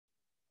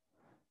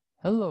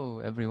Hello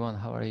everyone,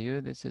 how are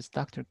you? This is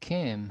Dr.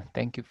 Kim.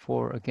 Thank you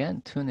for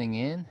again tuning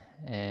in.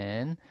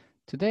 And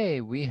today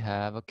we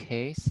have a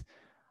case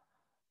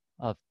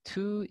of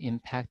two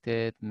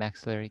impacted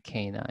maxillary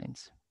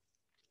canines.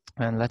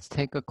 And let's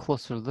take a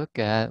closer look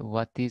at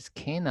what these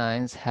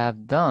canines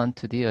have done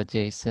to the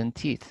adjacent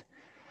teeth.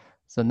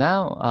 So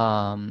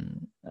now,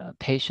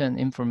 patient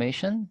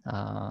information,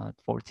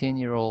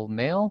 14-year-old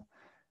male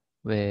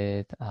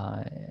with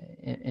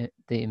the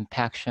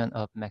impaction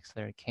of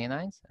maxillary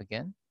canines.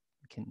 Again,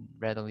 you can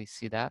readily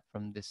see that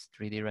from this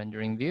 3D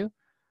rendering view.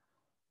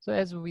 So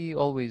as we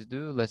always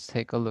do, let's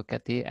take a look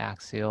at the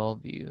axial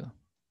view.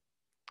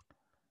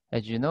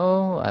 As you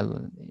know,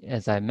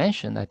 as I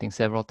mentioned, I think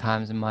several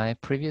times in my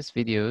previous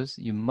videos,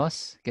 you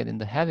must get in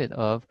the habit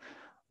of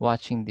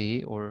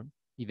watching or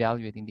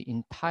evaluating the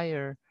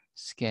entire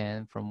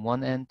scan from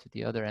one end to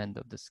the other end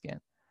of the scan.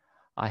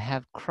 I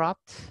have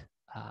cropped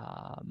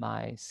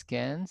my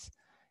scans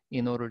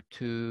in order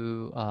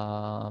to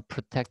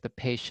protect the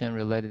patient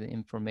related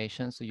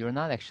information. So you're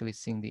not actually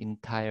seeing the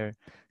entire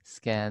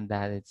scan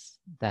that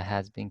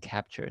has been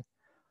captured.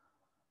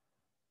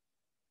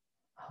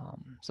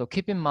 So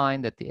keep in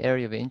mind that the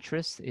area of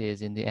interest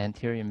is in the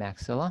anterior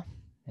maxilla.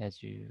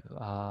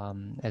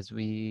 As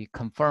we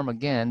confirm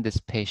again, this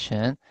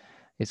patient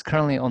is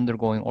currently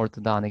undergoing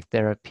orthodontic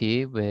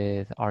therapy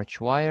with arch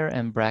wire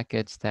and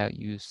brackets that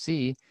you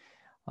see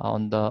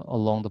along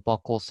the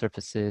buccal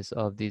surfaces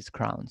of these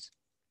crowns.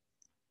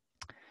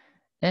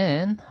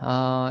 And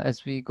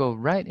as we go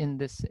right in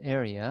this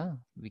area,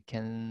 we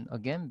can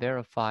again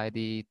verify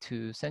the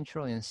two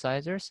central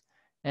incisors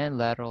and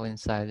lateral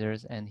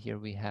incisors. And here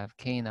we have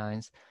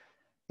canines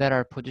that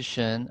are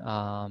positioned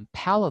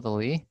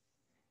palatally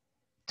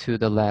to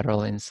the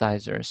lateral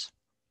incisors,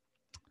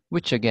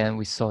 which again,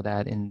 we saw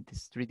that in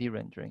this 3D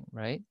rendering,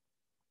 right?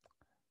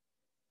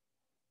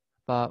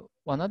 But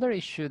one other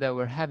issue that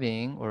we're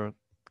having, or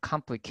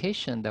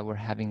complication that we're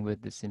having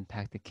with this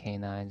impacted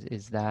canines,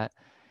 is that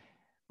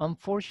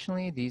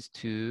unfortunately these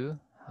two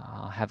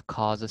have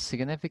caused a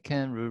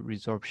significant root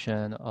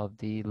resorption of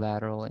the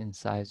lateral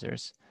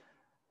incisors.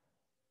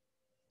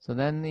 So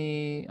let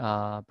me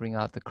bring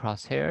out the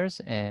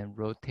crosshairs and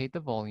rotate the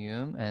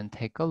volume and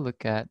take a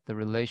look at the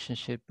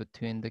relationship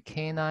between the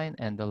canine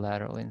and the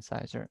lateral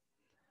incisor.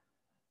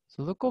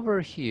 So look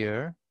over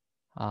here,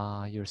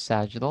 your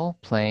sagittal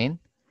plane,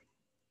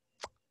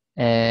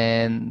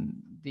 and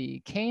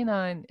the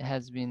canine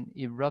has been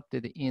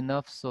erupted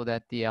enough so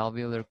that the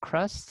alveolar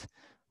crest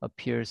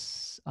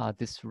appears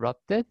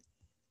disrupted,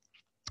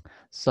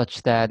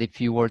 such that if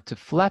you were to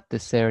flap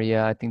this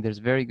area, I think there's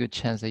a very good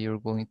chance that you're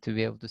going to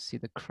be able to see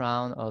the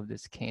crown of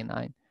this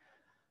canine.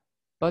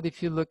 But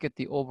if you look at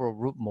the overall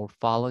root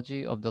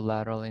morphology of the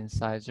lateral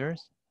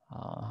incisors,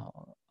 uh,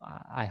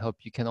 I hope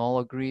you can all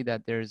agree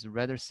that there's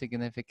rather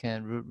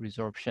significant root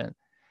resorption.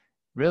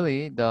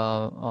 Really,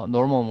 the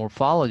normal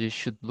morphology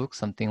should look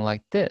something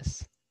like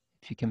this,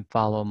 if you can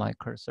follow my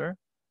cursor.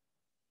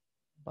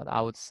 But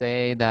I would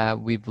say that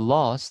we've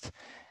lost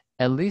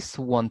at least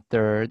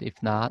 1/3,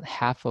 if not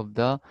half of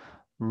the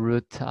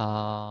root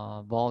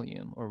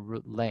volume or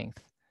root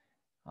length.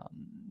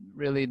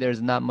 Really,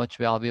 there's not much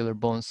valvular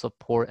bone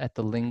support at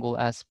the lingual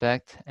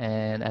aspect,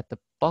 and at the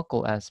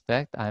buccal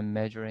aspect, I'm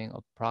measuring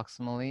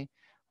approximately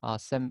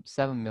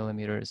 7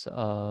 millimeters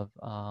of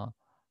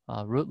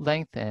root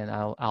length and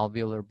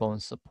alveolar bone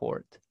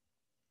support.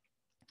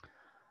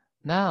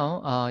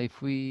 Now,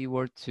 if we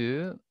were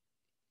to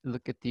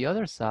look at the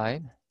other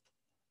side,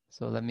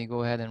 so let me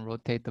go ahead and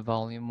rotate the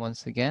volume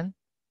once again.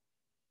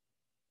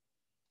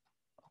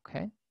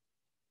 Okay.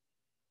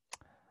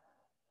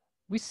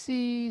 We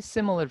see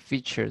similar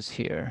features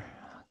here.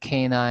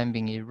 Canine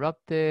being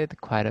erupted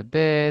quite a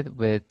bit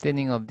with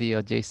thinning of the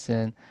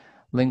adjacent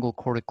lingual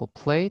cortical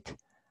plate.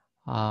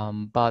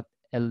 But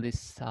at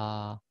least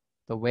the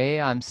way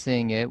I'm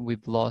seeing it,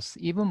 we've lost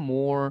even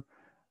more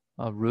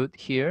root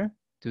here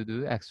to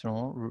do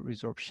external root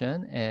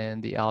resorption,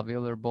 and the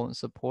alveolar bone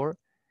support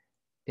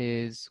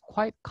is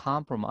quite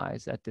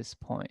compromised at this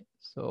point.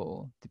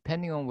 So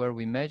depending on where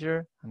we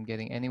measure, I'm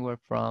getting anywhere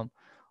from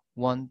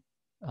 1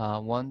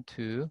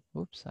 to,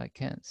 oops, I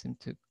can't seem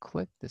to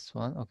click this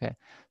one. Okay,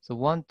 so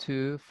 1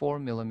 to 4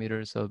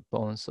 millimeters of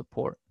bone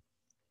support.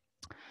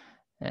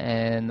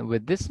 And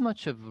with this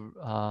much of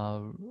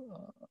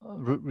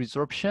root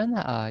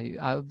resorption,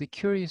 I would be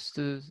curious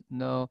to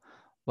know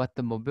what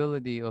the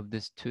mobility of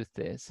this tooth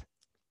is.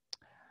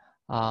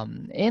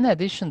 In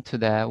addition to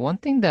that, one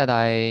thing that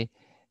I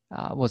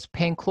was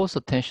paying close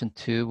attention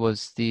to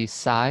was the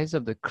size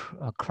of the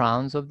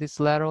crowns of these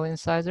lateral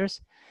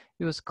incisors.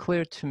 It was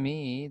clear to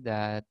me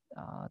that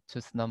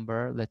tooth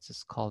number, let's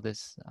just call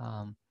this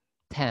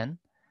 10,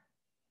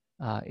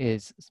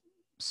 is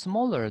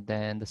smaller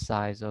than the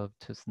size of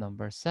tooth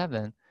number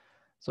 7.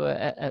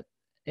 So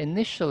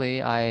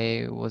initially,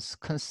 I was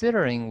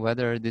considering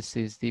whether this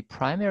is the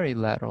primary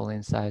lateral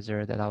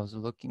incisor that I was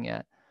looking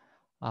at.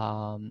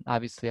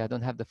 Obviously, I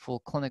don't have the full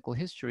clinical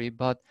history,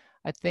 but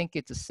I think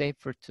it's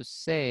safer to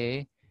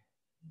say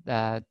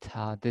that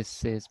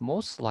this is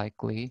most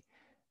likely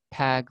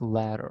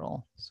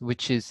paglateral,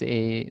 which is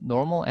a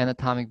normal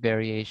anatomic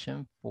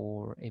variation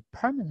for a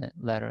permanent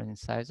lateral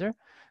incisor,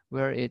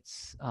 where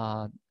it's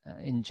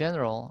in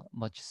general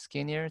much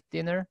skinnier,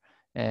 thinner,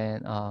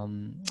 and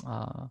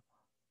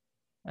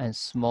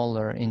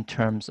smaller in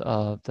terms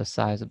of the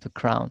size of the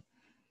crown.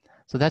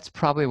 So that's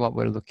probably what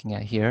we're looking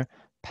at here,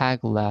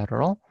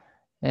 paglateral,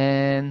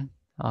 and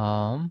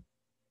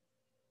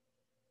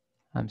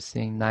I'm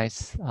seeing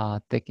nice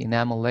thick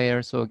enamel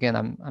layer. So again,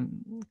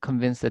 I'm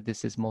convinced that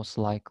this is most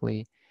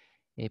likely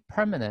a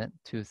permanent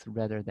tooth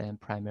rather than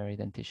primary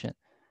dentition.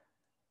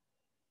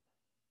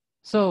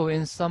 So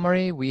in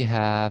summary, we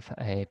have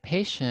a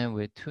patient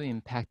with two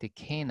impacted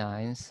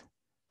canines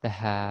that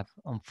have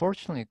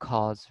unfortunately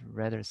caused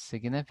rather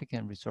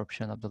significant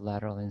resorption of the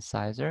lateral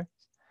incisor.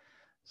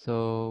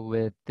 So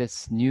with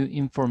this new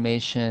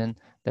information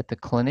that the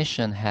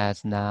clinician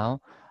has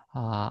now,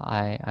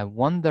 I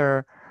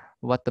wonder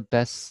what the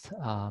best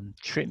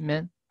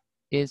treatment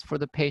is for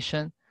the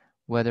patient,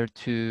 whether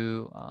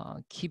to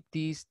keep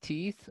these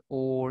teeth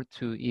or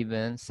to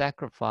even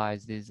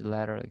sacrifice these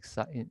lateral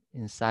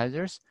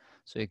incisors,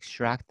 so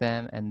extract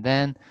them and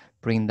then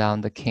bring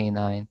down the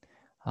canine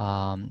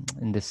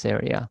in this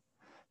area.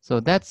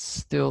 So that's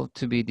still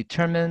to be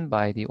determined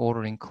by the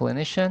ordering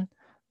clinician.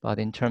 But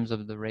in terms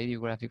of the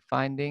radiographic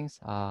findings,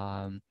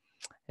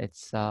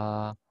 it's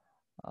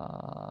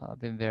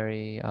been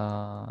very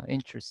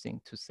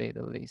interesting to say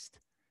the least.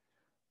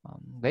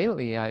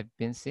 Lately, I've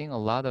been seeing a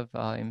lot of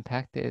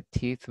impacted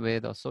teeth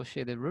with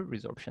associated root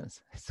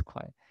resorptions. It's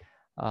quite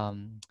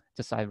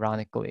just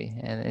ironically,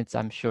 and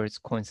I'm sure it's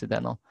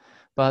coincidental.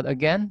 But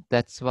again,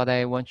 that's what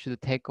I want you to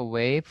take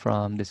away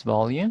from this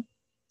volume.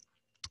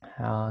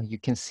 You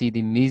can see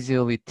the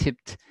mesially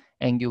tipped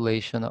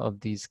angulation of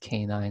these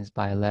canines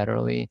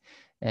bilaterally,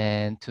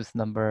 and tooth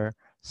number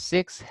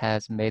 6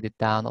 has made it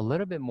down a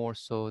little bit more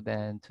so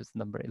than tooth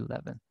number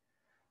 11.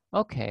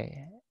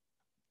 Okay,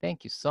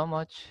 thank you so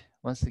much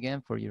once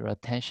again for your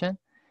attention,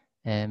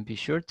 and be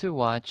sure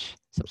to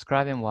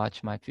subscribe and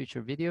watch my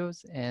future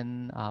videos,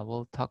 and I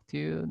will talk to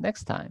you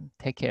next time.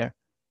 Take care.